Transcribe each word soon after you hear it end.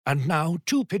And now,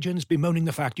 two pigeons bemoaning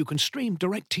the fact you can stream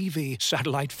DirecTV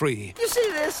satellite-free. You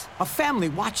see this? A family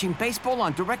watching baseball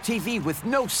on DirecTV with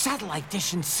no satellite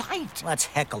dish in sight. Let's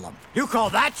heckle them. You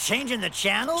call that changing the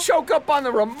channel? Choke up on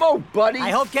the remote, buddy. I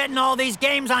hope getting all these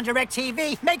games on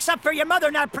DirecTV makes up for your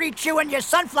mother not pre-chewing your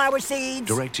sunflower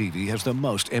seeds. DirecTV has the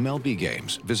most MLB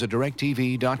games. Visit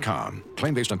DirecTV.com.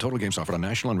 Claim based on total games offered on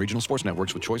national and regional sports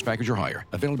networks with choice package or higher.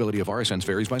 Availability of RSNs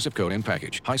varies by zip code and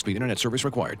package. High-speed internet service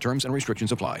required. Terms and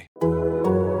restrictions apply.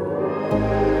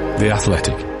 The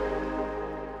Athletic.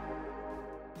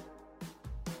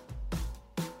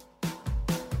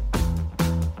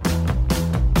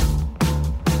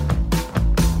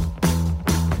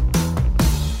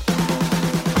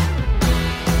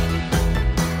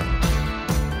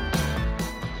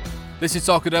 This is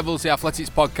Talk of Devils, the Athletics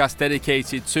podcast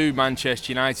dedicated to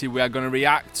Manchester United. We are going to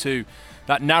react to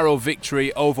that narrow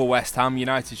victory over West Ham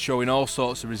United, showing all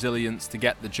sorts of resilience to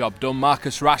get the job done.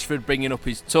 Marcus Rashford bringing up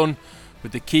his ton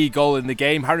with the key goal in the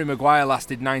game. Harry Maguire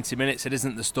lasted 90 minutes. It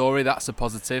isn't the story, that's a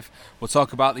positive. We'll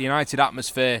talk about the United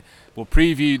atmosphere. We'll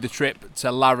preview the trip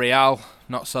to La Real,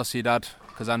 not Sociedad,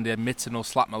 because Andy Mitten will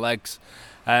slap my legs.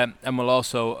 And we'll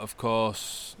also, of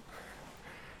course...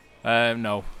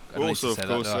 no. We'll also, of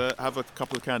course, have a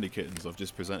couple of candy kittens. I've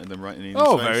just presented them right in his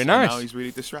face. Very nice. Now he's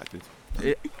really distracted.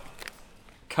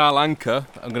 Carl Anker,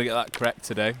 I'm going to get that correct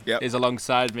today, yep, is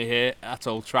alongside me here at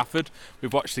Old Trafford.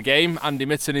 We've watched the game. Andy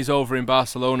Mitten is over in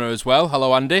Barcelona as well.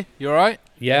 Hello, Andy. You all right?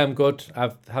 Yeah, I'm good.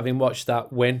 Having watched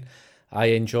that win, I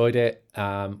enjoyed it.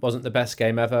 Wasn't the best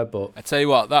game ever, but I tell you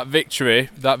what, that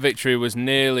victory was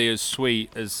nearly as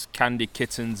sweet as Candy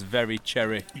Kitten's Very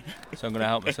Cherry. So I'm going to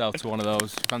help myself to one of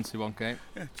those. Fancy one, Kate?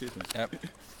 Yeah, cheers, mate. Yep.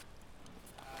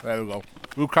 There we go.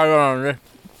 We'll carry on, Andy.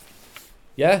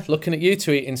 Yeah, looking at you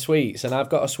two eating sweets, and I've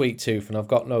got a sweet tooth, and I've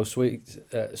got no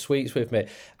sweets with me.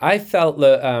 I felt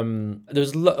that there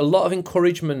was a lot of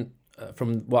encouragement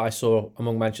from what I saw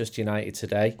among Manchester United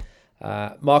today.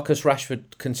 Marcus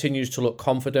Rashford continues to look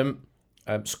confident,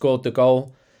 scored the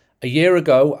goal. A year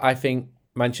ago, I think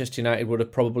Manchester United would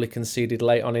have probably conceded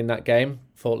late on in that game.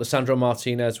 Thought Lisandro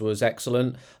Martinez was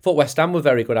excellent. Thought West Ham were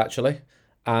very good, actually,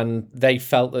 and they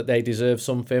felt that they deserved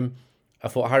something. I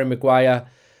thought Harry Maguire,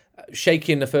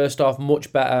 shaky in the first half,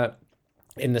 much better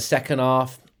in the second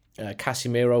half.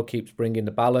 Casemiro keeps bringing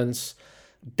the balance.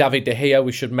 David De Gea,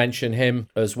 we should mention him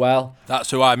as well.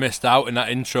 That's who I missed out in that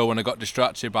intro when I got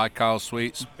distracted by Carl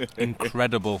Sweets.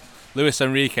 Incredible. Luis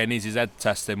Enrique needs his head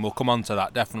testing. We'll come on to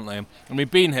that, definitely. And we've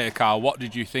been here, Carl. What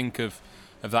did you think of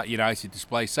that United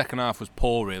display? Second half was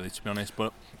poor, really, to be honest,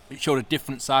 but it showed a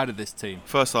different side of this team.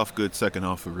 First half good, second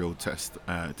half a real test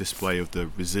display of the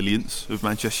resilience of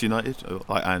Manchester United.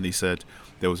 Like Andy said,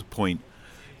 there was a point,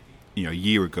 a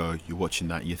year ago, you're watching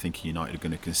that, you're thinking United are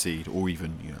going to concede or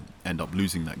even end up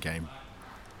losing that game.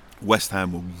 West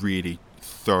Ham were really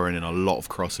throwing in a lot of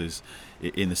crosses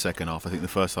in the second half. I think the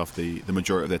first half, the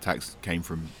majority of their attacks came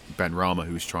from Ben Rama,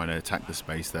 who was trying to attack the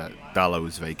space that Dalot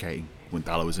was vacating when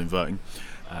Dalot was inverting.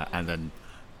 And then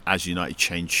as United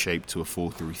changed shape to a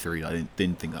 4-3-3, I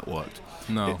didn't think that worked.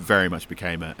 No. It very much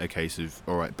became a case of,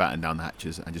 all right, batten down the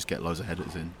hatches and just get loads of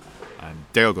headers in.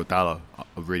 Diogo Dalot, I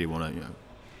really want to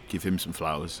give him some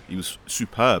flowers. He was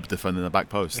superb defending the back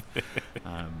post.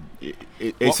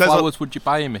 What flowers would you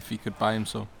buy him if you could buy him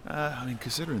some?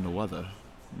 Considering the weather,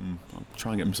 I'll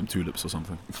try and get him some tulips or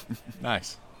something.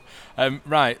 Nice.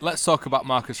 Right, let's talk about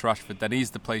Marcus Rashford then.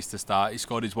 He's the place to start. He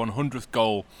scored his 100th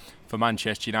goal for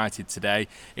Manchester United today.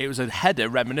 It was a header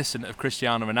reminiscent of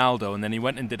Cristiano Ronaldo, and then he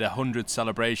went and did a 100th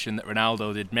celebration that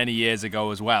Ronaldo did many years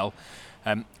ago as well.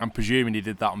 I'm presuming he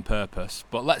did that on purpose.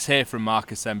 But let's hear from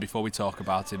Marcus then before we talk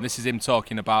about him. This is him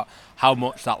talking about how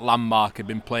much that landmark had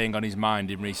been playing on his mind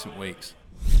in recent weeks.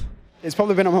 It's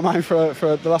probably been on my mind for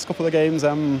the last couple of games,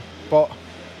 but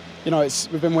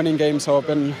we've been winning games, so I've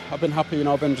been happy.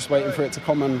 I've been just waiting for it to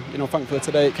come, and thankfully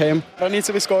today it came. I need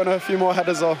to be scoring a few more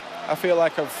headers, though. I feel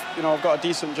like I've got a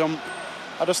decent jump.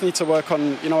 I just need to work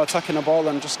on attacking the ball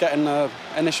and just getting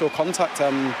initial contact.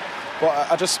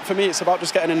 But for me, it's about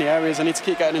just getting in the areas. I need to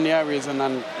keep getting in the areas, and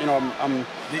then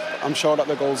I'm sure that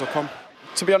the goals will come.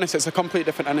 To be honest, it's a complete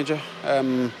different energy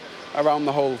around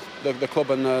the whole the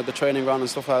club and the training ground and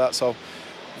stuff like that. So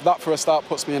that, for a start,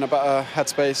 puts me in a better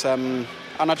headspace. And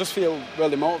I just feel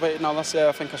really motivated now. Last year,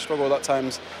 I think I struggled at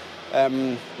times.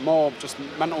 More just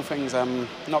mental things.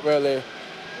 Not really,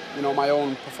 my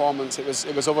own performance. It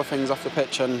was other things off the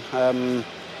pitch, and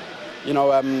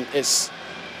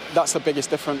that's the biggest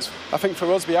difference. I think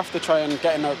for us, we have to try and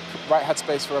get in the right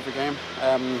headspace for every game.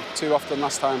 Too often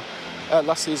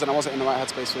last season, I wasn't in the right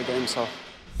headspace for the game. So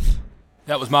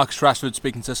That was Marcus Rashford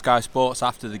speaking to Sky Sports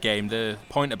after the game. The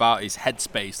point about his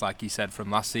headspace, like he said,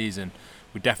 from last season,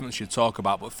 we definitely should talk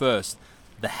about. But first,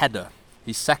 the header.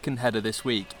 His second header this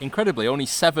week. Incredibly, only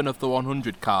 7 of the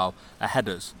 100, Carl, are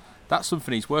headers. That's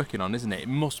something he's working on, isn't it? It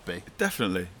must be.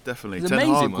 Definitely. It's Ten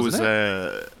amazing,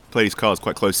 Hag played his cards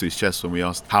quite close to his chest when we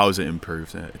asked how has it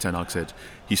improved. Ten Hag said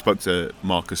he spoke to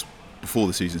Marcus before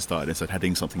the season started and said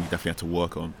heading something he definitely had to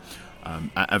work on.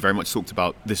 And very much talked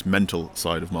about this mental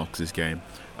side of Marcus's game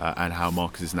and how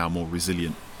Marcus is now more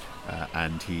resilient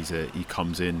and he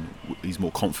comes in, he's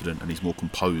more confident and he's more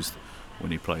composed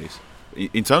when he plays.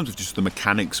 In terms of just the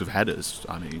mechanics of headers,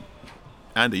 I mean,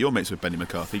 Andy, you're mates with Benny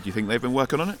McCarthy. Do you think they've been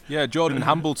working on it? Yeah, Jordan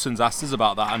Hambleton's asked us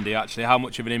about that, Andy, actually. How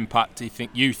much of an impact do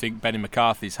you think Benny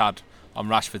McCarthy's had on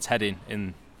Rashford's heading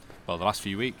in, the last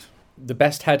few weeks? The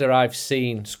best header I've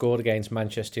seen scored against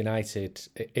Manchester United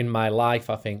in my life,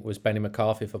 I think, was Benny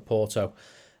McCarthy for Porto.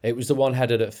 It was the one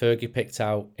header that Fergie picked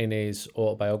out in his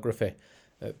autobiography.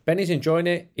 Benny's enjoying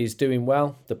it. He's doing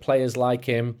well. The players like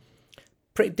him.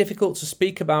 Pretty difficult to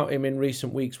speak about him in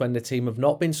recent weeks when the team have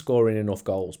not been scoring enough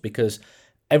goals because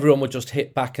everyone would just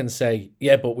hit back and say,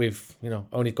 yeah, but we've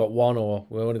only got 1 or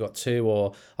we've only got 2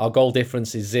 or our goal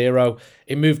difference is 0.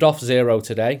 It moved off 0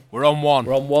 today. We're on 1.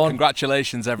 We're on 1.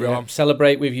 Congratulations, everyone. Yeah,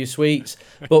 celebrate with your sweets.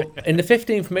 But in the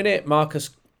 15th minute,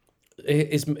 Marcus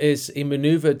he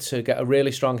manoeuvred to get a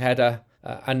really strong header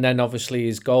and then obviously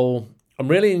his goal. I'm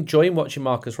really enjoying watching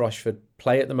Marcus Rashford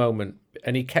play at the moment.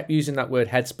 And he kept using that word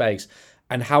headspace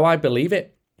and how I believe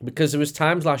it. Because there was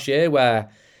times last year where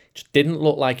it just didn't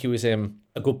look like he was in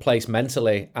a good place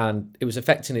mentally and it was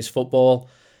affecting his football.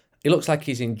 He looks like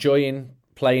he's enjoying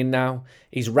playing now.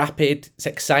 He's rapid. It's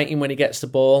exciting when he gets the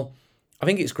ball. I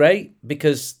think it's great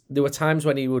because there were times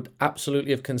when he would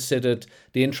absolutely have considered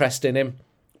the interest in him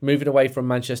moving away from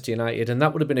Manchester United, and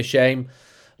that would have been a shame.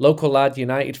 Local lad,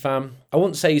 United fan. I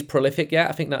wouldn't say he's prolific yet.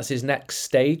 I think that's his next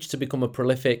stage to become a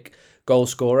prolific goal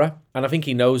scorer, and I think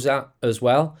he knows that as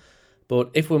well. But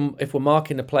if we're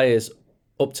marking the players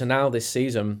up to now this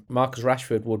season, Marcus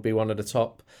Rashford would be one of the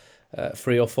top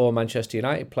 3 or 4 Manchester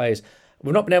United players.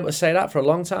 We've not been able to say that for a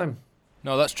long time.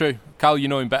 No, that's true. Carl, you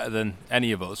know him better than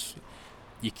any of us.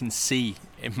 You can see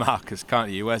in Marcus, can't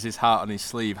you? He wears his heart on his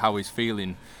sleeve, how he's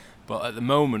feeling. But at the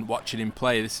moment, watching him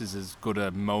play, this is as good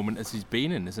a moment as he's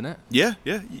been in, isn't it? Yeah.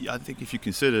 I think if you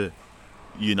consider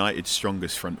United's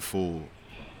strongest front 4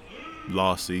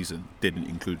 last season didn't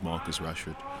include Marcus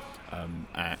Rashford.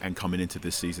 And coming into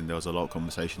this season, there was a lot of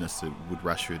conversation as to would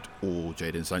Rashford or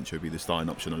Jadon Sancho be the starting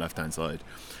option on the left-hand side.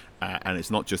 And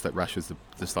it's not just that Rashford's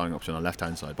the starting option on the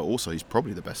left-hand side, but also he's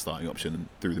probably the best starting option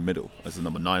through the middle as the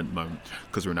number 9 at the moment,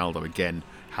 because Ronaldo again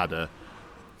had a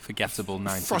forgettable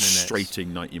 90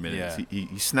 frustrating minutes. 90 minutes. Yeah.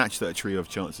 He snatched that trio of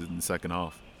chances in the second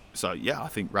half. So yeah, I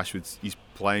think he's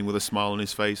playing with a smile on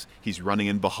his face. He's running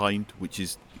in behind, which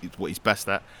is what he's best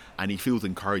at, and he feels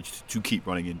encouraged to keep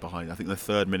running in behind. I think the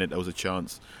 3rd minute there was a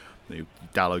chance.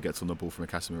 Dalot gets on the ball from a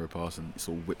Casemiro pass and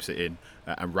sort of whips it in,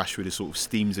 and Rashford is sort of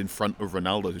steams in front of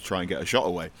Ronaldo to try and get a shot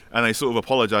away. And they sort of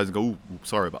apologise and go, "Oh,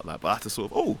 sorry about that," but that's a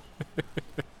sort of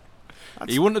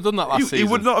he wouldn't have done that last season. He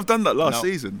would not have done that last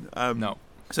season. No.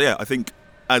 So yeah, I think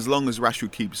as long as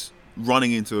Rashford keeps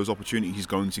running into those opportunities, he's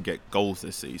going to get goals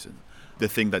this season. The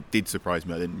thing that did surprise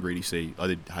me, I didn't really see.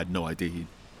 I had no idea he'd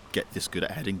get this good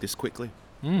at heading this quickly.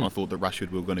 I thought the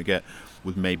Rashford we were going to get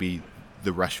was maybe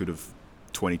the Rashford of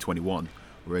 2021,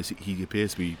 whereas he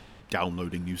appears to be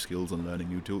downloading new skills and learning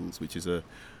new tools, which is a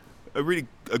really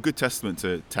good testament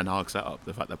to Ten Hag's setup.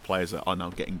 The fact that players are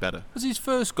now getting better. Was his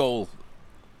first goal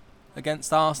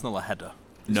against Arsenal a header?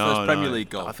 First Premier League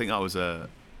goal. I think that was a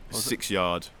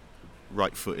 6-yard,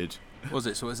 right-footed. Was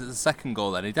it? So was it the second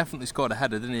goal then? He definitely scored a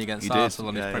header, didn't he, against Arsenal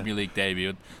on his Premier League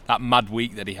debut? That mad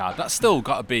week that he had. That's still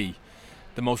got to be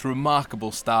the most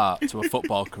remarkable start to a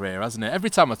football career, hasn't it? Every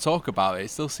time I talk about it, it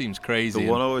still seems crazy. The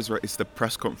one I always it's the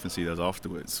press conference he does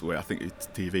afterwards, where I think it's a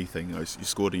TV thing. You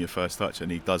scored in your first touch,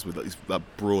 and he does with that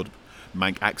broad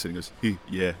Manc accent. He goes,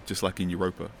 yeah, just like in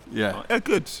Europa. Yeah.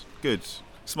 Good.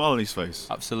 Smile on his face.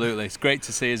 Absolutely. It's great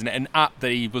to see, isn't it? And apt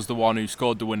that he was the one who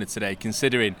scored the winner today,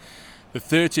 considering the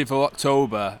 30th of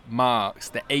October marks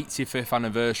the 85th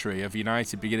anniversary of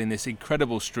United beginning this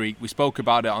incredible streak. We spoke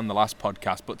about it on the last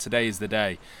podcast, but today is the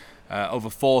day. Over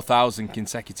 4,000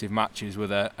 consecutive matches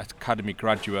with an academy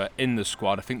graduate in the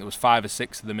squad. I think there was 5 or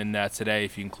 6 of them in there today,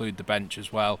 if you include the bench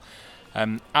as well.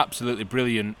 Absolutely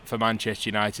brilliant for Manchester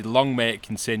United. Long may it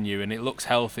continue, and it looks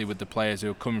healthy with the players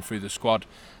who are coming through the squad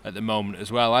at the moment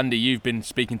as well. Andy, you've been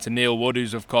speaking to Neil Wood,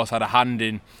 who's of course had a hand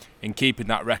in keeping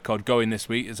that record going this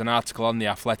week. There's an article on The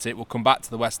Athletic. We'll come back to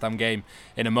the West Ham game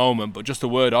in a moment, but just a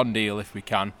word on Neil if we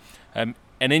can.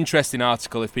 An interesting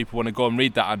article if people want to go and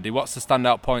read that, Andy. What's the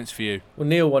standout points for you? Well,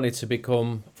 Neil wanted to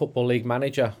become Football League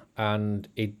manager, and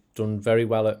he'd done very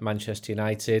well at Manchester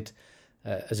United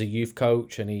as a youth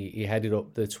coach, and he headed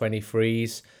up the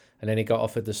 23s, and then he got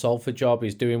offered the Salford job.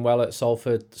 He's doing well at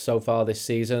Salford so far this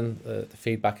season. The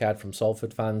feedback I had from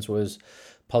Salford fans was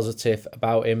positive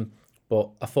about him,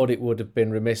 but I thought it would have been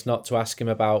remiss not to ask him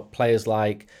about players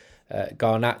like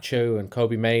Garnacho and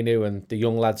Kobe Mainoo and the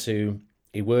young lads who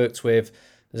he worked with.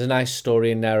 There's a nice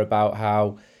story in there about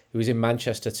how he was in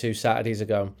Manchester 2 Saturdays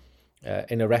ago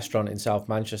in a restaurant in South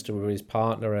Manchester with his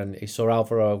partner, and he saw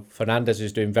Alvaro Fernandez,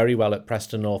 who's doing very well at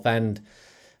Preston North End.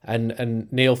 And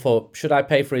Neil thought, should I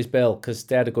pay for his bill? Because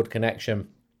they had a good connection.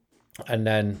 And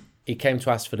then he came to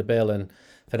ask for the bill, and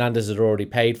Fernandez had already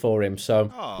paid for him.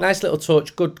 So nice little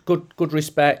touch, good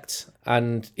respect.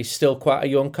 And he's still quite a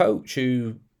young coach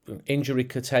who injury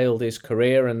curtailed his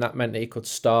career, and that meant that he could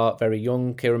start very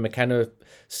young. Kieran McKenna,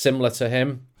 similar to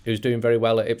him, who's doing very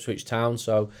well at Ipswich Town.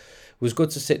 So it was good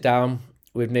to sit down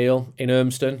with Neil in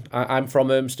Urmston. I'm from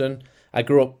Urmston. I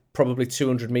grew up probably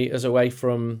 200 metres away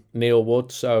from Neil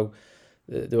Wood, so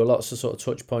there were lots of sort of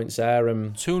touch points there.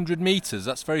 200 metres,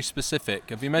 that's very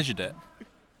specific. Have you measured it?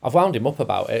 I've wound him up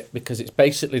about it because it's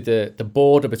basically the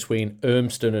border between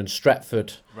Urmston and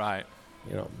Stretford. Right.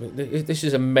 You know, this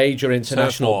is a major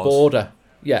international border.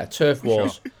 Yeah, turf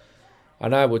wars. Sure.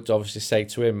 And I would obviously say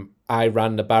to him, I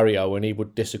ran the barrio, and he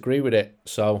would disagree with it.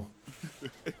 So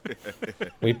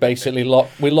we basically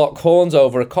lock horns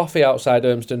over a coffee outside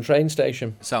Urmston train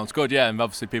station. Sounds good, yeah. And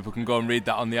obviously people can go and read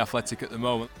that on The Athletic at the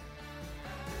moment.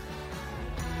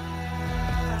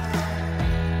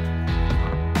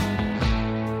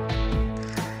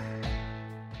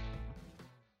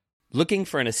 Looking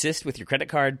for an assist with your credit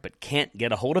card but can't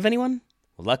get a hold of anyone?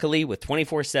 Well, luckily, with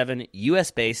 24/7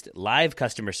 US-based live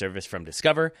customer service from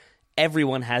Discover,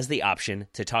 everyone has the option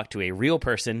to talk to a real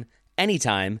person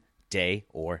anytime, day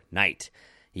or night.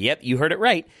 Yep, you heard it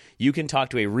right. You can talk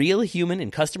to a real human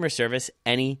in customer service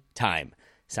anytime.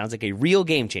 Sounds like a real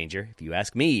game changer, if you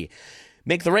ask me.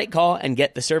 Make the right call and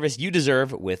get the service you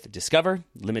deserve with Discover.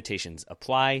 Limitations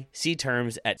apply. See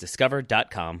terms at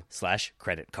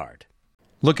discover.com/creditcard.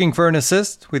 Looking for an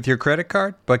assist with your credit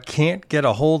card but can't get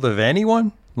a hold of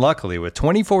anyone? Luckily, with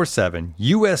 24/7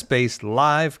 US-based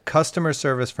live customer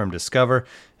service from Discover,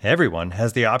 everyone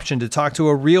has the option to talk to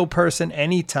a real person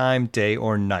anytime, day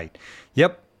or night.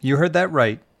 Yep, you heard that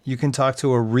right. You can talk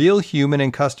to a real human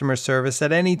in customer service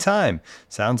at any time.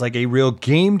 Sounds like a real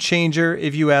game changer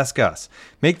if you ask us.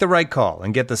 Make the right call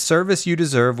and get the service you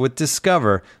deserve with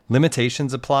Discover.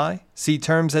 Limitations apply. See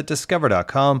terms at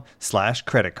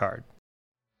discover.com/creditcard.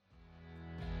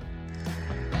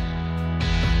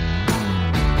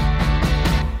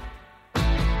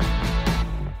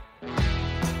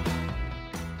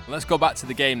 Let's go back to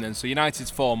the game then. So United's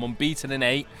form, unbeaten in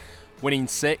 8, winning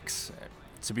 6.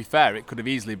 To be fair, it could have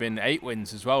easily been 8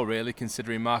 wins as well, really,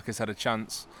 considering Marcus had a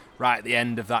chance right at the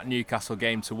end of that Newcastle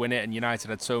game to win it, and United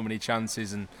had so many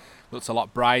chances and looked a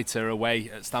lot brighter away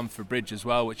at Stamford Bridge as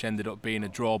well, which ended up being a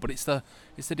draw. But it's the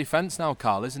defence now,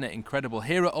 Carl, isn't it? Incredible.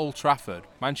 Here at Old Trafford,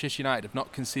 Manchester United have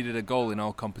not conceded a goal in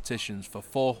all competitions for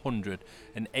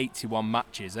 481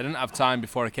 matches. I didn't have time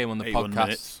before I came on the 81 podcast.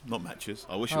 Minutes, not matches.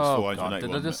 I wish it was 481.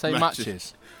 Did I just say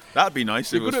matches? That'd be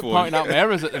nice. You're good at pointing out my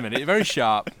errors at the minute. You're very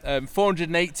sharp.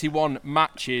 481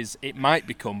 matches it might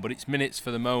become, but it's minutes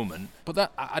for the moment. But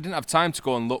that I didn't have time to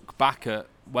go and look back at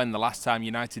when the last time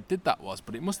United did that was,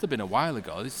 but it must have been a while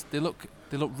ago. They look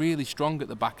really strong at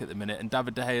the back at the minute, and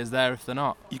David De Gea's there if they're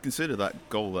not. You consider that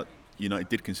goal that United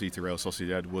did concede to Real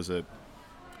Sociedad was a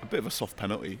bit of a soft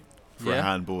penalty for a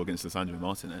handball against Lisandro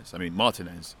Martinez. I mean,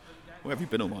 Martinez, where have you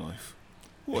been all my life?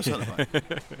 What a centre-back.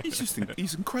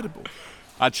 He's incredible.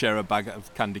 I'd share a bag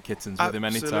of candy kittens with him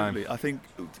anytime. I think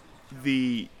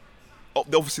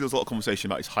obviously there's a lot of conversation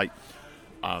about his height,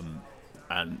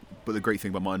 but the great thing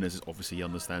about Martinez is obviously he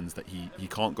understands that he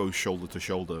can't go shoulder to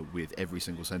shoulder with every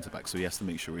single centre-back, so he has to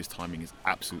make sure his timing is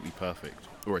absolutely perfect,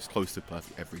 or as close to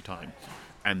perfect every time.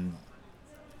 And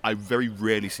I very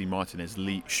rarely see Martinez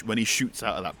when he shoots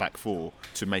out of that back four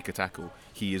to make a tackle,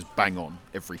 he is bang on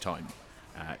every time.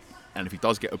 And if he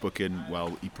does get a book in,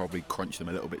 well, he probably crunched them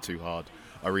a little bit too hard.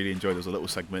 I really enjoyed there was a little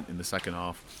segment in the second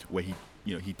half where he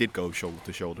did go shoulder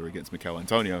to shoulder against Mikel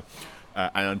Antonio,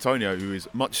 and Antonio, who is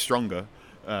much stronger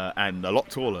and a lot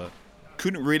taller,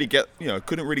 couldn't really get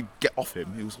off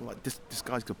him. He was like, this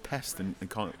guy's a pest and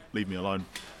can't leave me alone.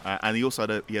 And he also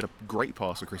had a great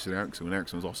pass for Christian Eriksen when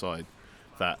Eriksen was offside.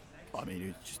 That, I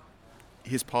mean,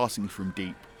 his passing from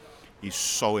deep is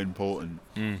so important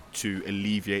to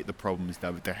alleviate the problems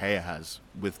that De Gea has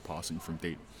with passing from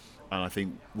deep. And I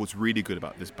think what's really good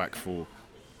about this back four,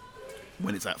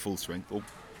 when it's at full strength, or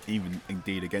even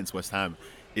indeed against West Ham,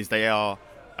 is they are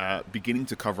beginning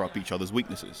to cover up each other's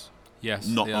weaknesses. Yes,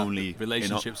 not only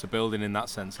relationships are building in that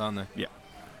sense, aren't they? Yeah.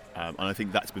 And I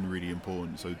think that's been really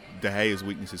important. So De Gea's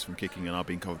weaknesses from kicking are now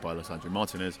being covered by Alessandro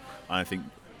Martinez. And I think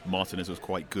Martinez was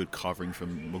quite good covering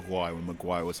from Maguire when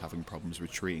Maguire was having problems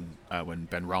retreating when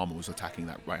Benrahma was attacking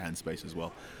that right-hand space as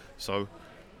well. So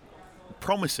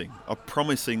promising. I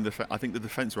think the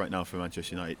defence right now for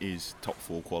Manchester United is top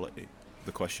four quality.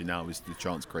 The question now is the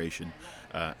chance creation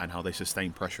and how they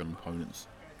sustain pressure on opponents.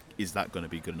 Is that going to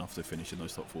be good enough to finish in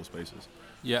those top four spaces?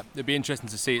 Yeah, it'd be interesting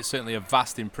to see. It's certainly a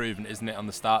vast improvement, isn't it, on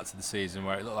the starts of the season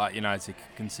where it looked like United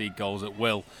could concede goals at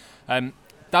will.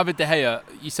 David De Gea,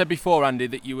 you said before, Andy,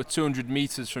 that you were 200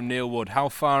 metres from Neil Wood. How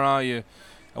far are you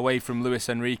away from Luis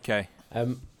Enrique?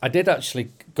 I did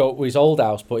actually go to his old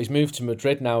house, but he's moved to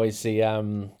Madrid now. He's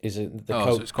the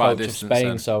coach of Spain,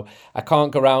 then. So I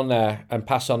can't go around there and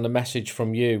pass on the message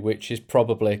from you, which is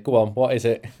probably, go on, what is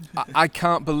it? I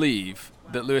can't believe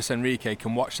that Luis Enrique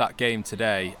can watch that game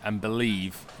today and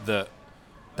believe that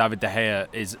David De Gea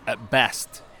is at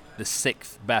best the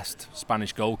 6th best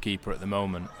Spanish goalkeeper at the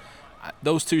moment.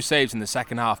 Those two saves in the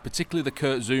second half, particularly the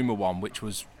Kurt Zouma one, which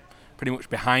was pretty much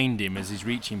behind him as he's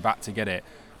reaching back to get it,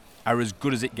 are as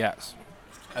good as it gets.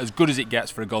 As good as it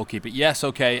gets for a goalkeeper. Yes,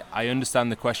 okay, I understand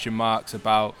the question marks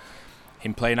about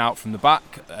him playing out from the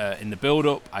back in the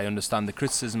build-up. I understand the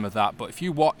criticism of that. But if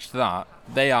you watch that,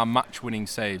 they are match-winning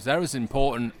saves. They're as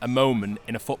important a moment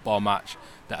in a football match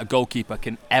that a goalkeeper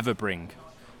can ever bring.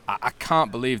 I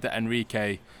can't believe that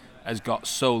Enrique has got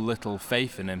so little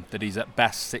faith in him that he's at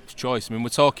best 6th choice. I mean, we're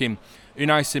talking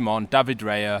Unai Simon, David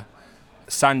Raya,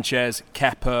 Sanchez,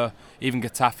 Kepa, even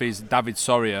Getafe's David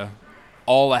Soria,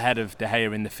 all ahead of De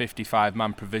Gea in the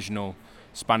 55-man provisional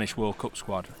Spanish World Cup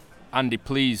squad. Andy,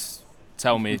 please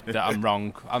tell me that I'm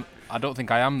wrong. I don't think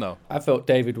I am, though. I thought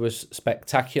David was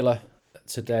spectacular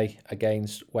today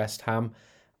against West Ham.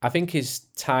 I think his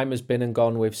time has been and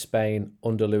gone with Spain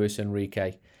under Luis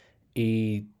Enrique.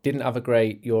 He didn't have a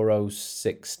great Euro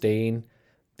 16.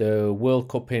 The World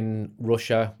Cup in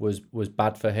Russia was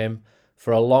bad for him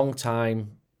for a long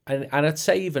time. And I'd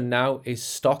say even now, his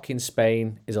stock in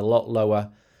Spain is a lot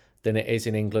lower than it is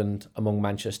in England among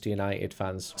Manchester United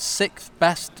fans. 6th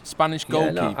best Spanish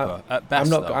goalkeeper at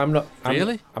best. I'm not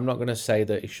going to say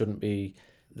that he shouldn't be.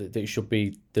 That he should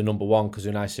be the number one because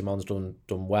Unai Simon's done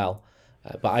well.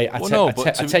 But I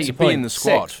take your point. In the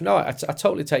squad. 6th. No, I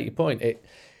totally take your point.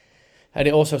 And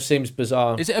it also seems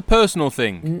bizarre. Is it a personal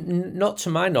thing? Not to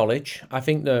my knowledge. I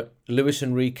think that Luis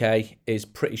Enrique is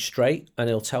pretty straight and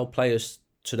he'll tell players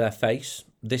to their face,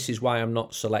 this is why I'm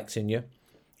not selecting you.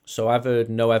 So I've heard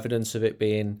no evidence of it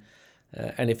being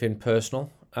anything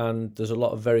personal. And there's a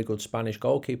lot of very good Spanish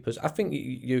goalkeepers. I think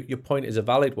your point is a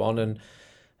valid one. And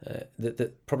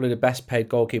that probably the best paid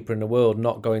goalkeeper in the world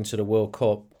not going to the World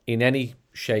Cup in any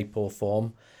shape or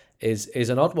form is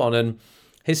an odd one. And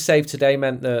his save today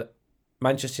meant that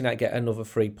Manchester United get another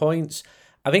 3 points.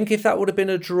 I think if that would have been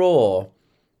a draw,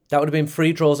 that would have been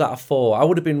 3 draws out of 4. I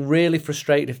would have been really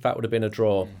frustrated if that would have been a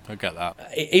draw. I get that.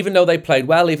 Even though they played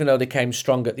well, even though they came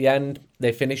strong at the end,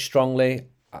 they finished strongly.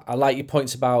 I like your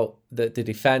points about the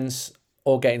defence,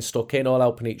 all getting stuck in, all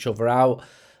helping each other out.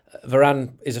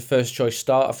 Varane is a first choice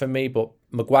starter for me, but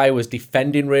Maguire was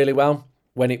defending really well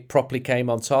when it properly came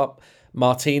on top.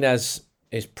 Martinez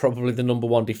is probably the number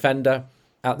one defender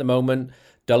at the moment.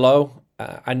 Dalot,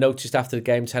 I noticed after the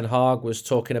game, Ten Hag was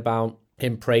talking about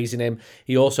him praising him.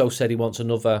 He also said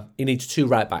he needs 2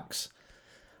 right backs.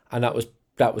 And that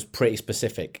was pretty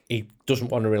specific. He doesn't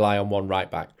want to rely on 1 right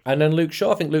back. And then Luke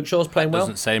Shaw, I think Luke Shaw's playing well.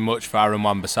 Doesn't say much for Aaron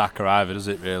Wan-Bissaka either, does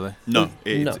it really? No,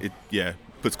 it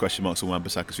puts question marks on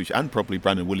Wan-Bissaka's future and probably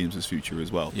Brandon Williams' future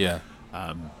as well. Yeah.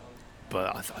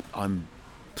 But I'm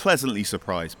pleasantly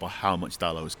surprised by how much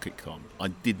Dalot has kicked on. I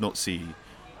did not see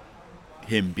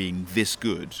him being this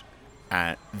good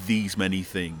at these many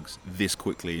things this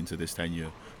quickly into this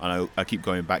tenure. And I keep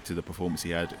going back to the performance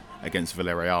he had against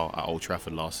Villarreal at Old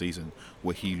Trafford last season,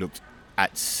 where he looked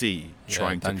at sea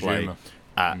trying to play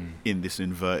in this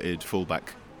inverted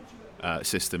fullback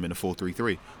system in a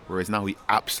 4-3-3. Whereas now he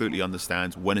absolutely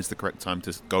understands when is the correct time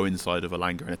to go inside of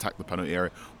Elanga and attack the penalty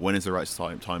area, when is the right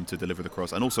time to deliver the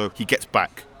cross. And also, he gets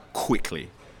back quickly.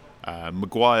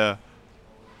 Maguire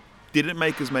didn't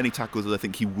make as many tackles as I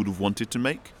think he would have wanted to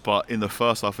make, but in the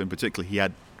first half in particular, he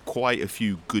had quite a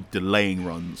few good delaying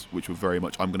runs, which were very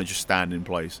much, I'm going to just stand in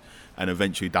place, and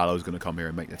eventually Dalot's going to come here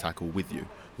and make the tackle with you,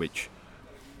 which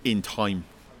in time,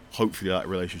 hopefully that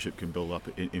relationship can build up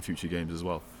in future games as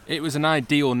well. It was an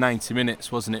ideal 90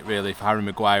 minutes, wasn't it, really, for Harry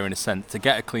Maguire in a sense, to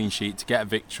get a clean sheet, to get a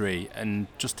victory, and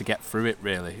just to get through it,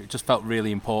 really. It just felt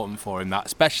really important for him, that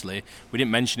especially, we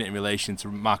didn't mention it in relation to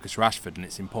Marcus Rashford, and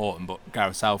it's important, but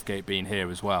Gareth Southgate being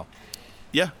here as well.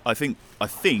 Yeah, I think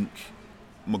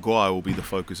Maguire will be the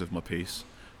focus of my piece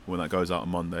when that goes out on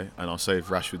Monday, and I'll save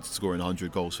Rashford scoring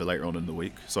 100 goals for later on in the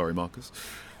week. Sorry, Marcus.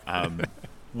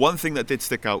 One thing that did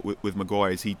stick out with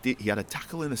Maguire is he had a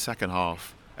tackle in the second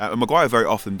half. Maguire very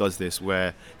often does this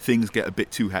where things get a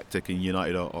bit too hectic and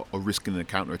United are risking a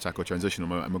counter-attack or transitional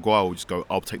moment, and Maguire will just go,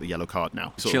 I'll take the yellow card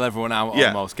now. Chill everyone out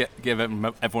almost, give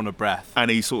everyone a breath.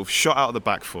 And he sort of shot out of the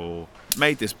back four,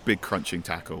 made this big crunching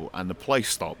tackle, and the play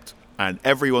stopped. And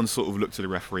everyone sort of looked at the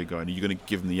referee going, are you going to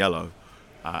give him the yellow?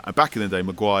 And back in the day,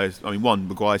 Maguire's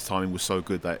timing was so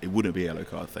good that it wouldn't be a yellow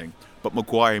card thing. But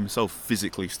Maguire himself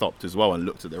physically stopped as well and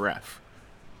looked at the ref.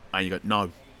 And you go,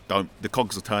 no, don't. The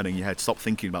cogs are turning in your head. Stop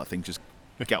thinking about things. Just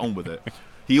get on with it.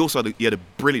 He had a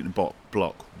brilliant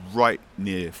block right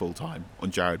near full time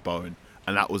on Jared Bowen.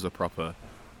 And that was a proper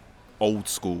old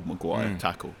school Maguire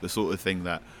tackle. The sort of thing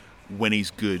that when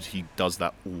he's good, he does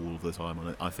that all the time.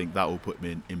 And I think that will put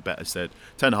him in better stead.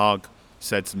 Ten Hag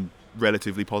said some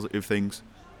relatively positive things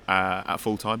at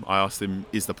full time. I asked him,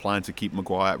 is the plan to keep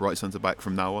Maguire at right centre back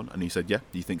from now on? And he said, yeah,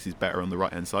 he thinks he's better on the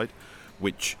right hand side,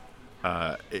 which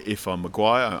if I'm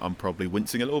Maguire, I'm probably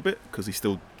wincing a little bit because he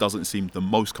still doesn't seem the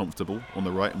most comfortable on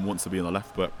the right and wants to be on the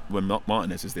left. But when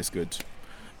Martinez is this good,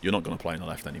 you're not going to play on the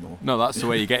left anymore. No, that's the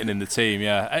way you're getting in the team,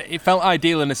 yeah. It felt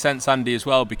ideal in a sense, Andy, as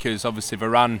well, because obviously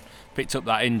Varane picked up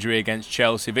that injury against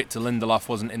Chelsea. Victor Lindelof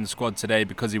wasn't in the squad today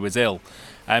because he was ill.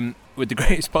 With the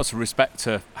greatest possible respect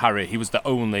to Harry, he was the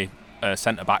only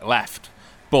centre-back left.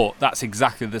 But that's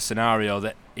exactly the scenario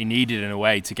that he needed in a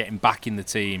way to get him back in the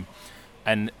team.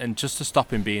 And just to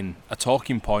stop him being a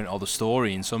talking point or the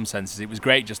story in some senses. It was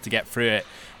great just to get through it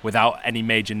without any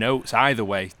major notes either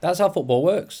way. That's how football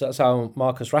works. That's how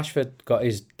Marcus Rashford got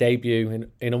his debut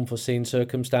in unforeseen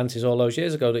circumstances all those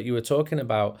years ago that you were talking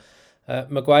about.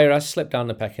 Maguire has slipped down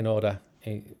the pecking order.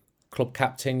 Club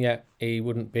captain, yet he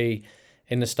wouldn't be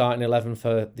in the starting 11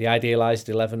 for the idealised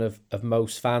 11 of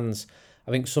most fans.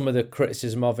 I think some of the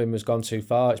criticism of him has gone too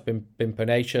far. It's been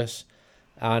pernicious.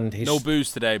 And no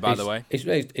booze today, by the way.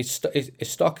 His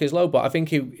stock is low, but I think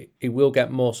he will get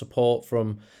more support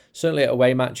from, certainly at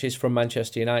away matches, from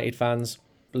Manchester United fans.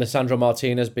 Lisandro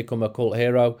Martinez become a cult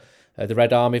hero. The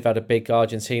Red Army have had a big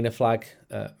Argentina flag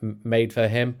made for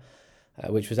him,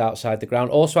 which was outside the ground.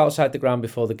 Also outside the ground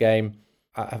before the game,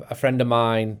 a friend of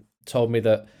mine told me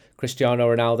that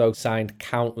Cristiano Ronaldo signed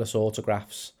countless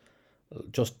autographs,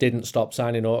 just didn't stop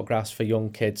signing autographs for young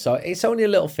kids. So it's only a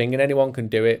little thing and anyone can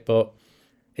do it, but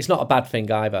it's not a bad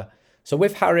thing either. So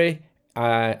with Harry,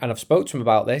 and I've spoke to him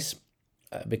about this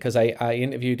because I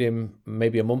interviewed him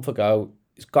maybe a month ago.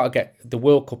 He's got to get, the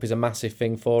World Cup is a massive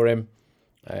thing for him.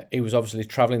 He was obviously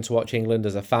travelling to watch England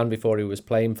as a fan before he was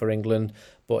playing for England,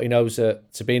 but he knows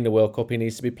that to be in the World Cup, he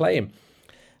needs to be playing.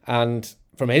 And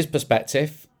from his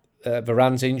perspective,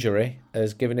 Varane's injury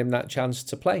has given him that chance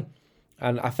to play.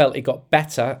 And I felt he got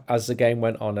better as the game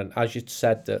went on. And as you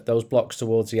said, those blocks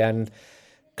towards the end,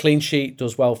 clean sheet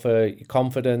does well for your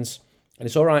confidence. And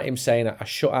it's all right him saying, I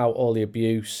shut out all the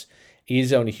abuse. He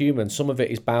is only human. Some of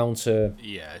it is bound to...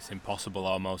 Yeah, it's impossible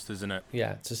almost, isn't it?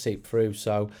 Yeah, to seep through.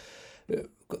 So,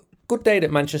 good day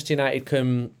that Manchester United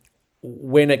can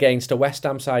win against a West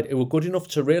Ham side who were good enough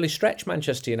to really stretch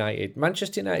Manchester United.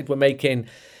 Manchester United were making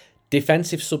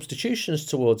defensive substitutions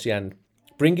towards the end,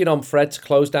 bringing on Fred to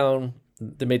close down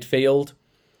the midfield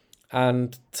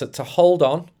and to hold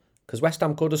on, because West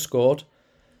Ham could have scored.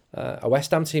 A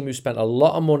West Ham team who spent a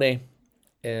lot of money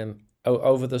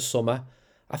over the summer.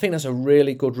 I think that's a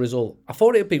really good result. I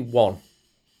thought it would be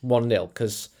 1-0,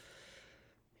 because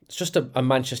it's just a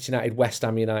Manchester United, West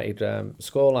Ham United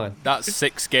scoreline. That's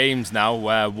 6 games now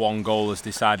where one goal has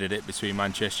decided it between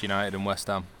Manchester United and West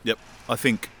Ham. Yep. I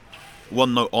think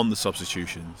one note on the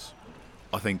substitutions.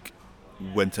 I think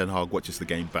when Ten Hag watches the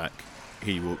game back,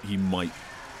 he might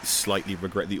slightly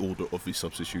regret the order of his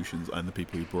substitutions and the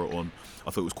people he brought on. I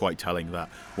thought it was quite telling that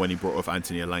when he brought off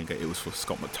Anthony Elanga, it was for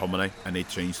Scott McTominay, and they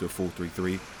changed to a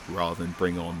 4-3-3 rather than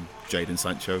bring on Jadon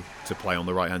Sancho to play on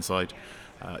the right hand side.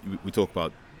 We talk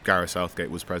about Gareth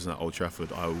Southgate was present at Old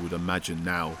Trafford. I would imagine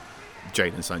now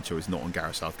Jadon Sancho is not on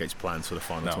Gareth Southgate's plans for the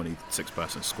final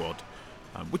 26-person squad,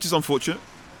 which is unfortunate.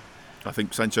 I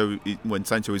think Sancho, when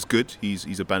Sancho is good,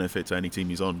 he's a benefit to any team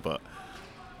he's on, but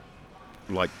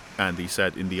like Andy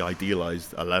said, in the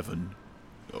idealised 11,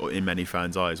 or in many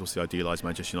fans' eyes, what's the idealised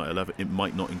Manchester United 11? It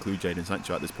might not include Jadon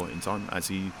Sancho at this point in time, as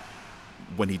he,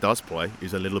 when he does play,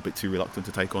 is a little bit too reluctant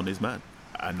to take on his man.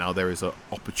 and now there is an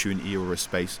opportunity or a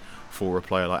space for a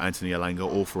player like Anthony Elanga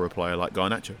or for a player like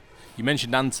Garnacho. You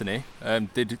mentioned Anthony.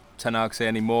 Did Ten Hag say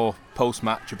any more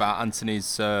post-match about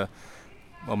Anthony's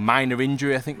minor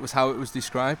injury, I think was how it was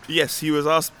described? Yes, he was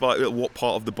asked by what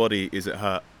part of the body is it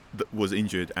hurt that was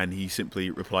injured, and he simply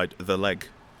replied, the leg.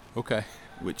 Okay.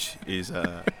 Which is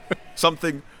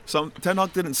something... Ten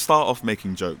Hag didn't start off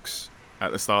making jokes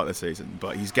at the start of the season,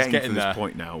 but he's getting to this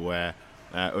point now where...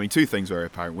 two things are very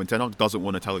apparent. When Ten Hag doesn't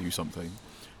want to tell you something,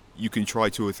 you can try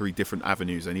 2 or 3 different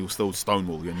avenues and he will still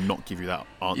stonewall you and not give you that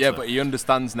answer. Yeah, but he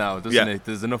understands now, doesn't he?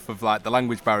 There's enough of the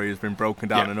language barrier has been broken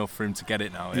down enough for him to get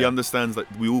it now. He understands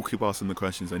that we all keep asking the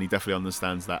questions, and he definitely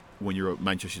understands that when you're a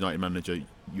Manchester United manager,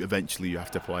 you eventually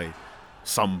have to play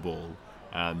some ball.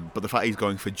 But the fact he's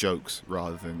going for jokes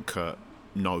rather than curt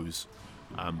no's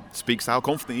speaks to how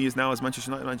confident he is now as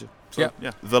Manchester United manager. So,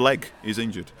 the leg is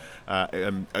injured.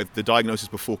 The diagnosis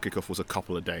before kickoff was a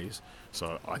couple of days.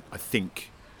 So I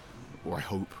think, or I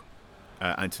hope,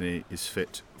 Anthony is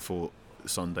fit for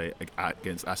Sunday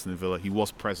against Aston Villa. He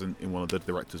was present in one of the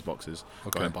director's boxes,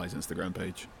 going by his Instagram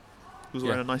page. He was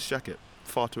wearing a nice jacket.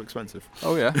 Far too expensive.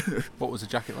 Oh, yeah? What was the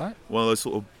jacket like? One of those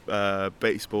sort of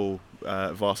baseball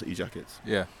varsity jackets.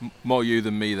 Yeah, more you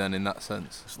than me then in that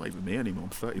sense. It's not even me anymore. I'm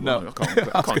 31. No. I can't get away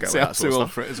with that sort of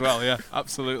stuff. For it as well, yeah,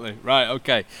 absolutely. Right,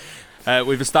 okay.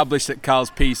 We've established that Carl's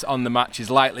piece on the match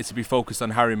is likely to be focused on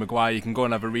Harry Maguire. You can go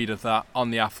and have a read of that on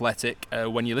The Athletic.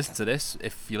 When you listen to this,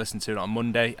 if you listen to it on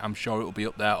Monday, I'm sure it will be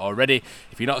up there already.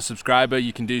 If you're not a subscriber,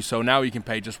 you can do so now. You can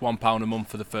pay just £1 a month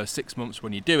for the first 6 months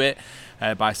when you do it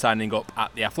by signing up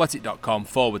at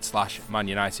theathletic.com/Man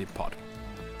United pod.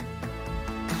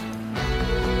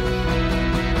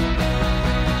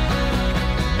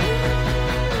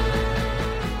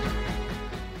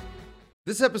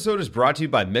 This episode is brought to you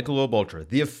by Michelob Ultra,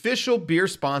 the official beer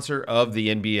sponsor of the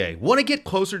NBA. Want to get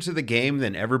closer to the game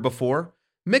than ever before?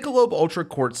 Michelob Ultra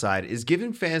Courtside is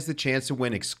giving fans the chance to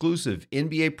win exclusive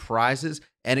NBA prizes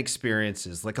and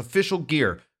experiences like official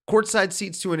gear, courtside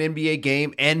seats to an NBA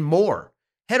game, and more.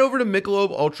 Head over to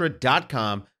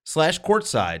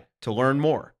MichelobUltra.com/courtside to learn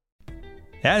more.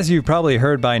 As you've probably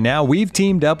heard by now, we've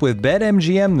teamed up with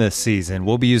BetMGM this season.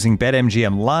 We'll be using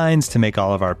BetMGM lines to make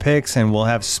all of our picks, and we'll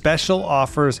have special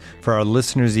offers for our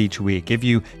listeners each week. If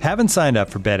you haven't signed up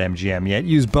for BetMGM yet,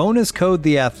 use bonus code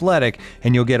THEATHLETIC,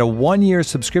 and you'll get a 1-year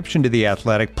subscription to The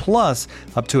Athletic, plus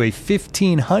up to a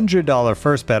 $1,500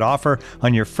 first bet offer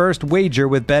on your first wager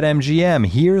with BetMGM.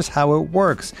 Here's how it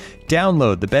works.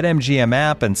 Download the BetMGM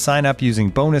app and sign up using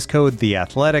bonus code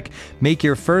THEATHLETIC. Make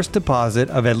your first deposit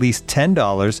of at least $10.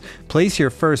 Place your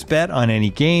first bet on any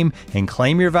game and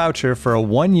claim your voucher for a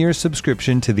 1-year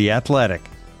subscription to The Athletic.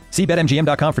 See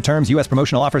BetMGM.com for terms. U.S.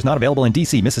 promotional offers not available in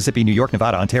D.C., Mississippi, New York,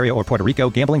 Nevada, Ontario, or Puerto Rico.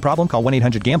 Gambling problem? Call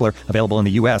 1-800-GAMBLER. Available in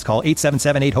the U.S. Call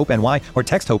 877-8-HOPE-NY or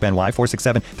text HOPE-NY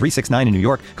 467-369 in New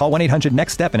York. Call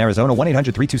 1-800-NEXT-STEP in Arizona.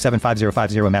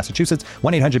 1-800-327-5050 in Massachusetts.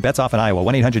 1-800-BETS-OFF in Iowa.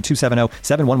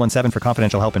 1-800-270-7117 for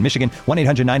confidential help in Michigan.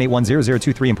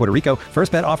 1-800-981-0023 in Puerto Rico.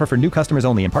 First bet offer for new customers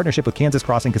only in partnership with Kansas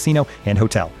Crossing Casino and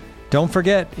Hotel. Don't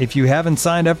forget, if you haven't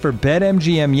signed up for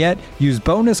BetMGM yet, use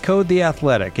bonus code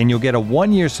THEATHLETIC and you'll get a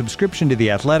 1-year subscription to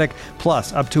The Athletic,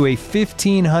 plus up to a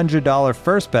 $1,500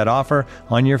 first bet offer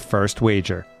on your first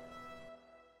wager.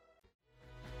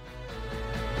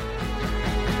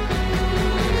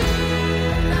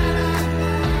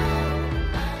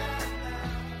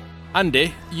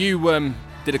 Andy, you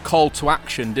did a call to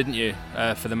action, didn't you,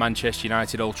 for the Manchester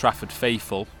United Old Trafford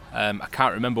faithful? I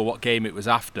can't remember what game it was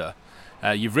after.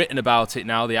 You've written about it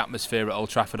now, the atmosphere at Old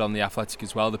Trafford on The Athletic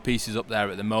as well. The piece is up there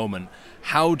at the moment.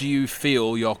 How do you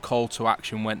feel your call to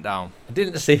action went down? I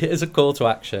didn't see it as a call to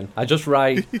action. I've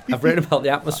written about the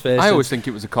atmosphere. I always think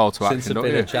it was a call to action, don't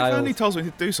you? If Andy tells me to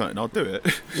do something, I'll do it.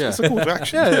 Yeah. It's a call to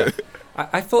action. Yeah.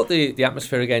 I thought the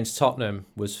atmosphere against Tottenham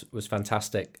was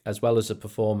fantastic, as well as the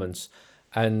performance.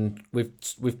 And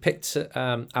we've picked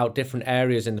out different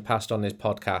areas in the past on this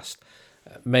podcast,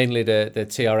 mainly the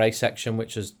TRA section,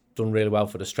 which has done really well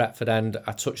for the Stretford end.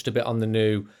 I touched a bit on the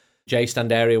new J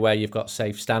stand area where you've got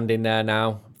safe standing there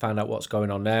now. Found out what's going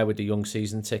on there with the young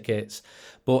season tickets.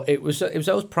 But it was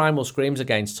those primal screams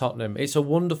against Tottenham. It's a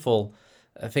wonderful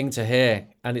thing to hear,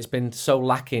 and it's been so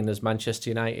lacking as Manchester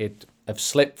United have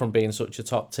slipped from being such a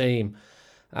top team.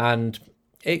 And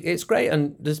it's great.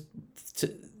 And there's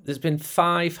been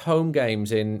 5 home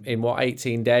games in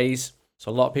 18 days.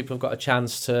 So a lot of people have got a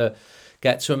chance to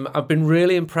get to them. I've been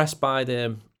really impressed by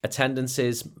the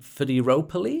attendances for the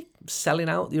Europa League, selling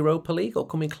out the Europa League or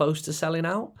coming close to selling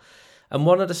out. And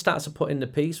one of the stats I put in the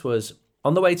piece was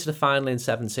on the way to the final in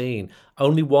 17,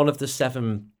 only one of the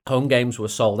 7 home games were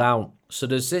sold out. So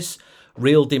there's this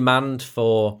real demand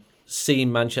for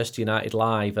seeing Manchester United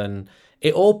live, and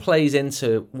it all plays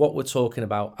into what we're talking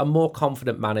about, a more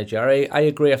confident manager. I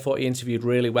agree, I thought he interviewed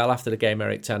really well after the game,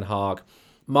 Erik ten Hag.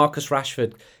 Marcus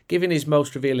Rashford giving his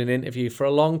most revealing interview for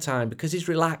a long time because he's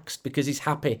relaxed, because he's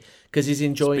happy, because he's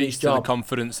enjoying his job. To the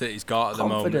confidence that he's got at the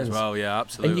moment as well. Yeah,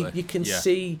 absolutely. And you can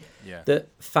see that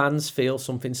fans feel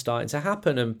something's starting to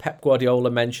happen. And Pep Guardiola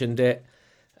mentioned it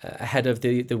ahead of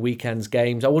the weekend's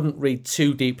games. I wouldn't read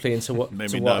too deeply into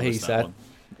what he said.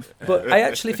 But I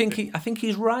actually think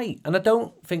he's right. And I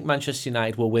don't think Manchester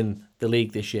United will win the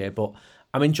league this year, but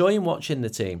I'm enjoying watching the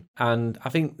team, and I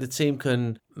think the team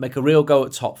can make a real go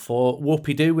at top four.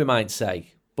 Whoopie-doo, we might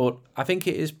say, but I think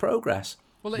it is progress.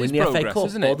 Well, win is the progress, FA Cup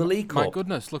isn't it? or the League Cup. My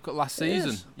goodness, look at last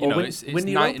season. It's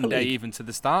night and day even to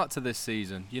the start to this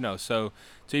season. So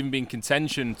to even be in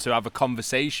contention, to have a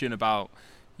conversation about,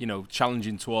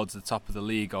 challenging towards the top of the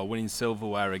league or winning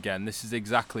silverware again, this is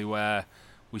exactly where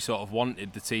we sort of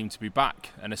wanted the team to be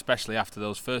back. And especially after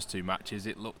those first two matches,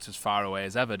 it looked as far away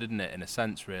as ever, didn't it, in a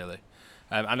sense, really?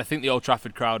 And I think the Old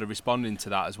Trafford crowd are responding to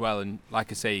that as well. And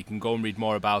like I say, you can go and read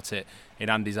more about it in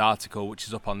Andy's article, which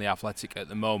is up on The Athletic at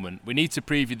the moment. We need to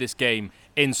preview this game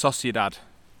in Sociedad.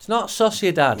 It's not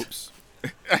Sociedad. Oops.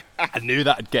 I knew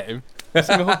that'd get him. Let's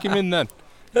hook him in then.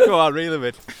 Go on, reel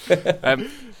him in.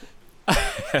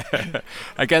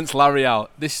 Against La Real.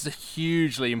 This is a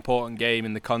hugely important game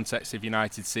in the context of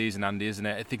United's season, Andy, isn't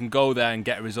it? If they can go there and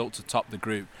get a result to top the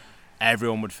group,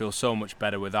 everyone would feel so much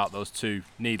better without those two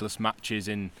needless matches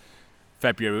in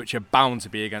February, which are bound to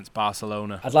be against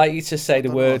Barcelona. I'd like you to say the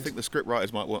word. I think the script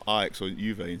writers might want Ajax or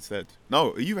Juve instead.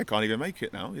 No, Juve can't even make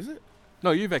it now, is it?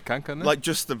 No, Juve can't they? Like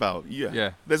just about,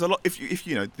 yeah. There's a lot. If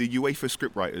the UEFA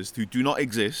script writers who do not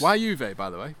exist. Why Juve,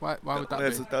 by the way? Why would that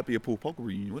be? That'd be a Paul Pogba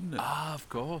reunion, wouldn't it? Ah, of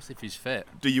course, if he's fit.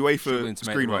 The UEFA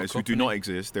screenwriters who do not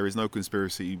exist. There is no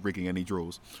conspiracy rigging any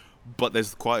draws, but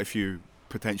there's quite a few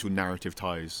potential narrative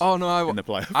ties. Oh no, in the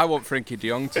play. I want Frenkie de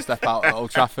Jong to step out at Old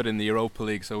Trafford in the Europa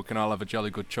League so we can all have a jolly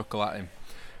good chuckle at him.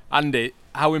 Andy,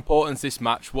 how important is this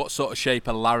match? What sort of shape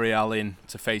are La Real in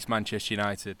to face Manchester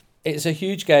United? It's a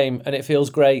huge game, and it feels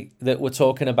great that we're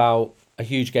talking about a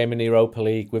huge game in the Europa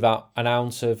League without an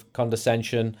ounce of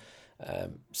condescension.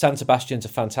 San Sebastian's a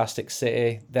fantastic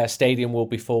city. Their stadium will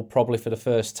be full probably for the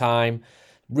first time.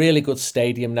 Really good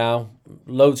stadium now.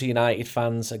 Loads of United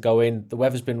fans are going. The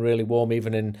weather's been really warm,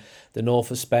 even in the north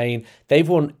of Spain. They've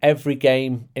won every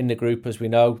game in the group, as we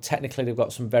know. Technically, they've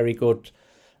got some very good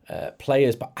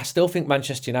players, but I still think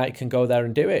Manchester United can go there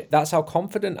and do it. That's how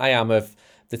confident I am of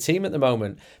the team at the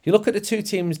moment. If you look at the two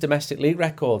teams' domestic league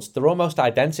records, they're almost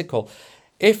identical.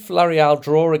 If La Real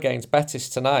draw against Betis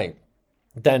tonight,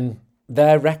 then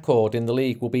their record in the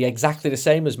league will be exactly the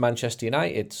same as Manchester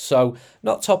United. So,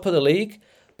 not top of the league,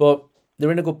 but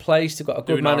they're in a good place. They've got a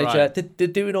good manager. Right. They're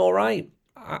doing all right.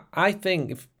 I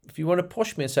think if you want to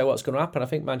push me and say what's going to happen, I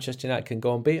think Manchester United can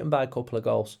go and beat them by a couple of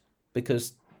goals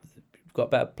because they've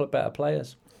got better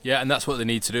players. Yeah, and that's what they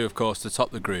need to do, of course, to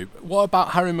top the group. What about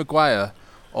Harry Maguire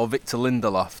or Victor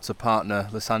Lindelof to partner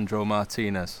Lisandro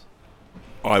Martinez?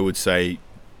 I would say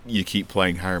you keep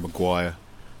playing Harry Maguire,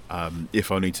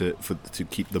 if only to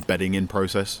keep the bedding in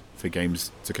process for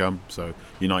games to come. So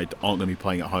United aren't going to be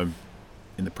playing at home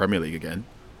in the Premier League again.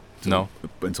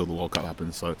 Until the World Cup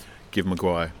happens. So give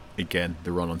Maguire again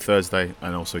the run on Thursday,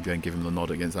 and also then give him the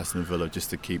nod against Aston Villa just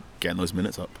to keep getting those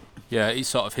minutes up. Yeah, it's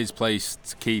sort of his place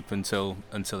to keep until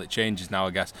it changes now,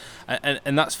 I guess.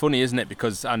 And that's funny, isn't it?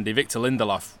 Because Andy, Victor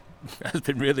Lindelof has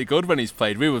been really good when he's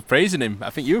played. We were praising him.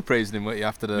 I think you were praising him, weren't you,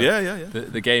 after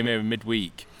the game here in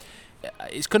midweek.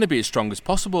 It's going to be as strong as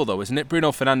possible, though, isn't it?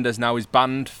 Bruno Fernandes now is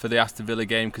banned for the Aston Villa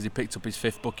game because he picked up his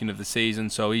 5th booking of the season,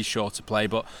 so he's sure to play.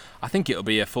 But I think it'll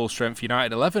be a full-strength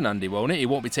United 11, Andy, won't it? He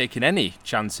won't be taking any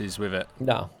chances with it.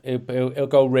 No, it'll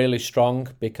go really strong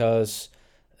because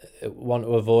want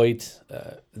to avoid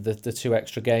the 2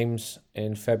 extra games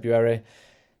in February.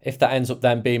 If that ends up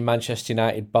then being Manchester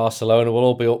United, Barcelona, we'll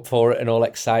all be up for it and all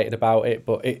excited about it.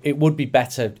 But it would be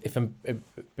better, if I'm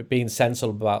being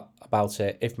sensible about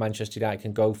it, if Manchester United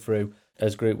can go through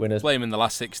as group winners. Play them in the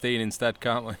last 16 instead,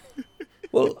 can't we?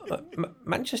 Well,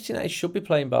 Manchester United should be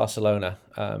playing Barcelona.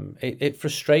 It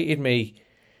frustrated me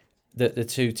that the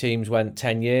two teams went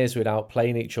 10 years without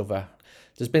playing each other.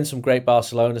 There's been some great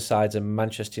Barcelona sides and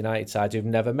Manchester United sides who've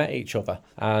never met each other.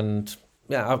 And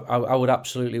yeah, I would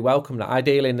absolutely welcome that.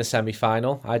 Ideally in the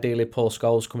semi-final. Ideally Paul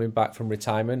Scholes coming back from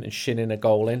retirement and shinning a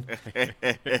goal in.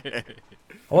 I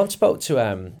once spoke to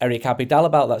Eric Abidal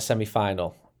about that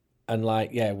semi-final. And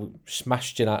we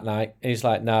smashed you that night. And he's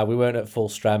like, no, we weren't at full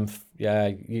strength. Yeah,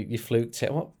 you fluked it.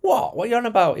 I went, what are you on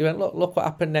about? He went, look what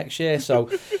happened next year. So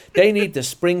They need the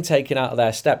spring taken out of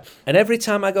their step. And every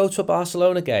time I go to a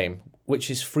Barcelona game, which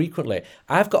is frequently,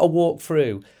 I've got to walk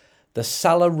through the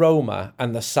Sala Roma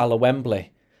and the Sala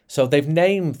Wembley. So they've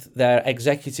named their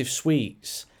executive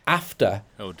suites after.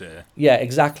 Oh dear. Yeah,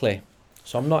 exactly.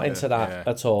 So I'm not into that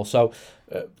at all. So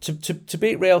to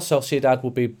beat Real Sociedad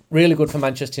would be really good for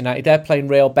Manchester United. They're playing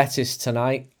Real Betis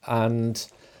tonight, and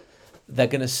they're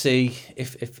going to see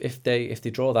if they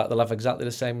draw that, they'll have exactly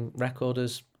the same record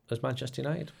as Manchester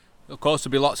United. Of course,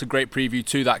 there'll be lots of great preview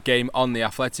to that game on The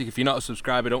Athletic. If you're not a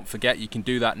subscriber, don't forget you can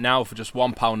do that now for just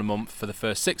 £1 a month for the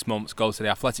first 6 months. Go to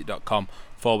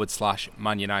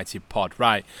theathletic.com/Man United pod.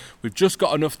 Right, we've just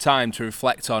got enough time to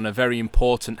reflect on a very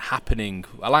important happening.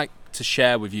 I like to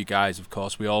share with you guys, of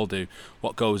course, we all do,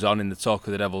 what goes on in the Talk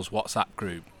of the Devils WhatsApp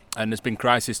group. And there's been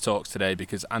crisis talks today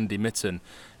because Andy Mitten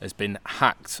has been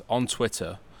hacked on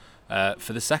Twitter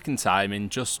for the second time in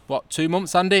just, 2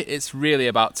 months, Andy? It's really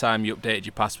about time you updated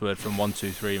your password from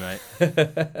 123, mate.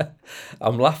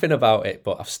 I'm laughing about it,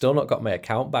 but I've still not got my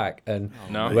account back. And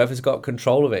whoever's got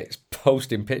control of it is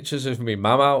posting pictures of me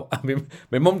mum out. I mean,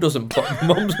 my mum's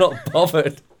not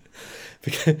bothered.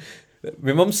 Because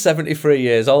my mum's 73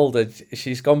 years old and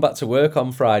she's gone back to work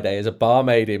on Friday as a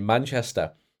barmaid in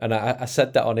Manchester. And I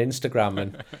said that on Instagram,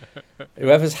 and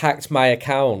whoever's hacked my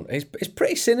account, it's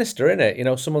pretty sinister, isn't it? You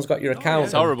know, someone's got your account.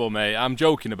 It's horrible, mate. I'm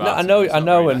joking about it. I know,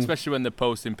 really, and especially when they're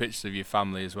posting pictures of your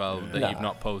family as well that you've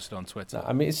not posted on Twitter.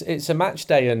 I mean, it's a match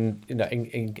day, and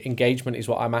engagement is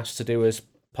what I'm asked to do as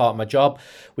part of my job.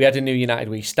 We had a new United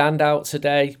We standout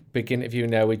today. Big interview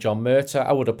now with John Murtagh.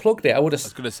 I would have plugged it. I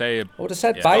was going to say. I would have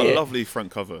said buy it. Lovely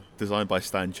front cover designed by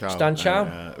Stan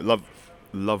Chow.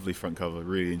 Lovely front cover.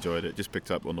 Really enjoyed it. Just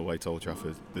picked up on the way to Old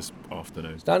Trafford this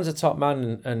afternoon. Stan's a top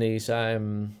man, and he's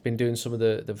been doing some of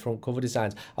the front cover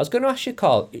designs. I was going to ask you,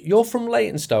 Carl, you're from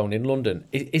Leytonstone in London.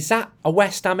 Is that a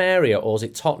West Ham area or is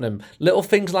it Tottenham? Little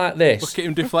things like this. Look at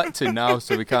him deflecting now,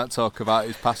 so we can't talk about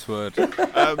his password.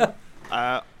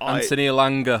 Anthony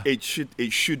Elanga.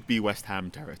 It should be West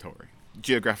Ham territory.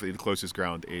 Geographically, the closest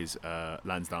ground is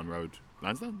Lansdowne Road.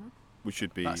 Lansdowne Road? Which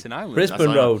should be... That's in Ireland. Brisbane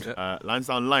Road.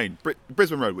 Lansdowne Lane.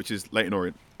 Brisbane Road, which is Leyton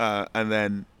Orient. And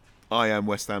then I am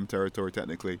West Ham territory,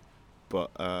 technically.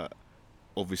 But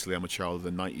obviously I'm a child of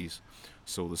the 90s.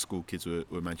 So the school kids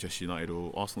were Manchester United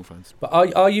or Arsenal fans. But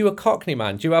are you a Cockney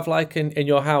man? Do you have, like, in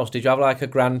your house, did you have, like, a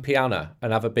grand piano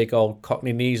and have a big old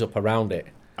Cockney knees up around it?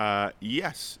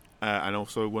 Yes. And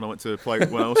also when I went to play...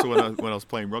 when I was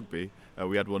playing rugby,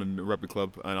 we had one in the rugby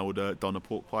club, and I would don a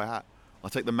pork pie hat. I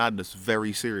take the madness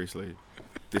very seriously,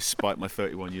 despite my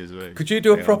 31 years of age. Could you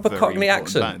do a proper Cockney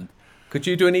accent? Band. Could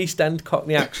you do an East End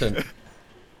Cockney accent?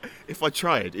 If I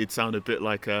tried, it'd sound a bit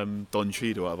like Don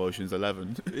Cheadle out of Ocean's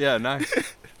 11. Yeah, nice.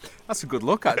 That's a good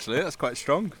look, actually. That's quite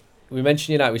strong. We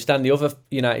mentioned United. We stand the other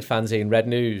United fans in Red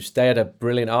News. They had a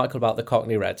brilliant article about the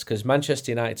Cockney Reds because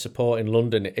Manchester United support in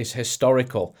London is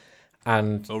historical.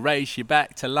 And we'll race you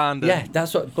back to London. Yeah,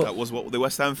 that's what. That was what the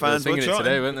West Ham fans were singing it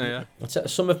today, weren't they? Yeah.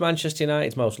 Some of Manchester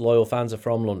United's most loyal fans are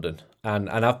from London, and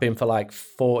I've been for like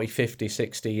 40, 50,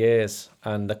 60 years.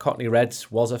 And the Cockney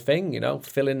Reds was a thing, you know,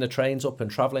 filling the trains up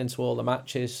and travelling to all the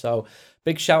matches. So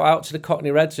big shout out to the Cockney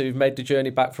Reds who've made the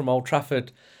journey back from Old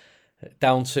Trafford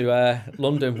down to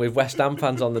London with West Ham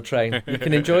fans on the train. You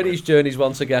can enjoy these journeys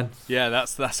once again. Yeah,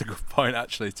 that's a good point,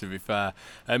 actually, to be fair.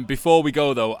 Before we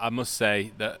go, though, I must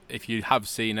say that if you have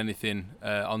seen anything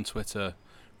on Twitter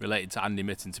related to Andy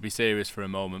Mitten, to be serious for a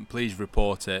moment, please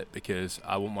report it, because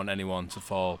I wouldn't want anyone to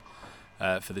fall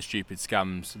for the stupid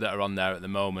scams that are on there at the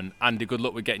moment. Andy, good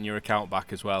luck with getting your account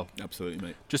back as well. Absolutely,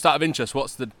 mate. Just out of interest,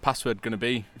 what's the password going to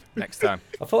be next time?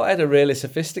 I thought I had a really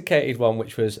sophisticated one,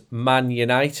 which was Man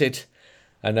United.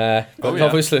 And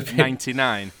obviously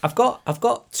 99. I've got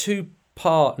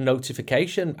 2-part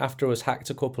notification after I was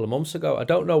hacked a couple of months ago. I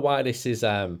don't know why this is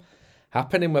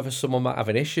happening, whether someone might have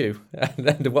an issue. And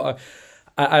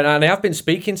I have been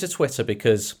speaking to Twitter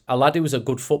because a lad who was a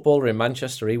good footballer in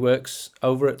Manchester, he works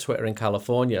over at Twitter in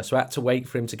California, so I had to wait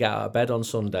for him to get out of bed on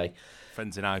Sunday.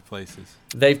 Friends in high places.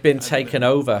 They've been taken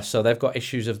over, so they've got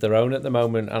issues of their own at the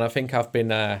moment, and I think I've been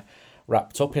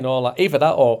wrapped up in all that. Either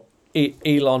that or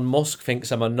Elon Musk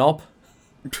thinks I'm a knob.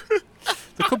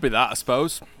 There could be that, I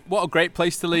suppose. What a great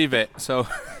place to leave it. So,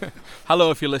 hello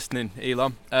if you're listening,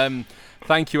 Elon.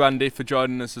 Thank you, Andy, for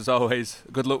joining us as always.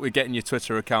 Good luck with getting your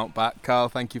Twitter account back. Carl,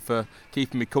 thank you for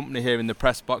keeping me company here in the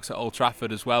press box at Old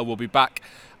Trafford as well. We'll be back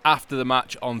after the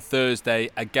match on Thursday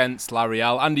against La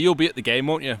Real. Andy, you'll be at the game,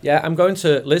 won't you? Yeah, I'm going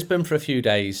to Lisbon for a few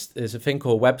days. There's a thing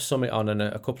called Web Summit on, and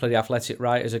a couple of the Athletic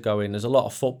writers are going. There's a lot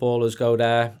of footballers go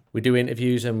there. We do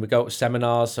interviews and we go to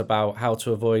seminars about how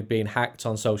to avoid being hacked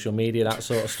on social media, that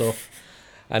sort of stuff.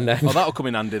 And then, that'll come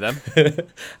in handy then.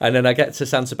 And then I get to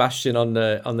San Sebastian on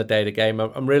the day of the game.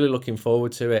 I'm really looking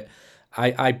forward to it.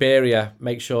 Iberia,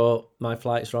 make sure my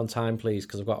flights are on time, please,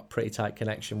 because I've got a pretty tight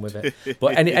connection with it.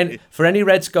 But for any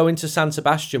Reds going to San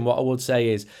Sebastian, what I would say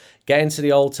is get into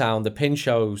the Old Town. The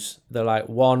pinchos, they're like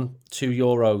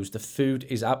 €1-2. The food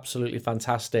is absolutely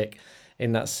fantastic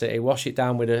in that city. Wash it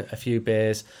down with a few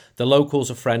beers. The locals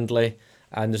are friendly,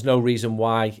 and there's no reason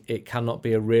why it cannot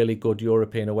be a really good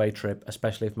European away trip,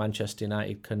 especially if Manchester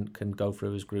United can go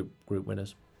through as group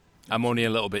winners. I'm only a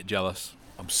little bit jealous.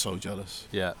 I'm so jealous.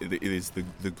 Yeah. It is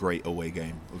the great away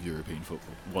game of European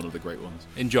football. One of the great ones.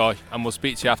 Enjoy, and we'll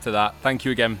speak to you after that. Thank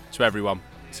you again to everyone.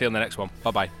 See you on the next one.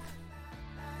 Bye-bye.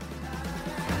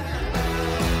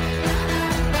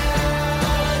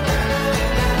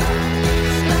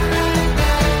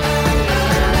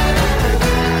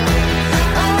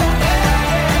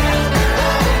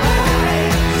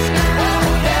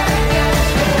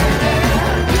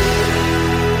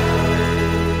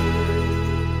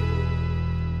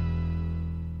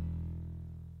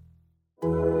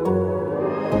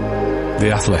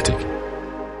 The Athletic.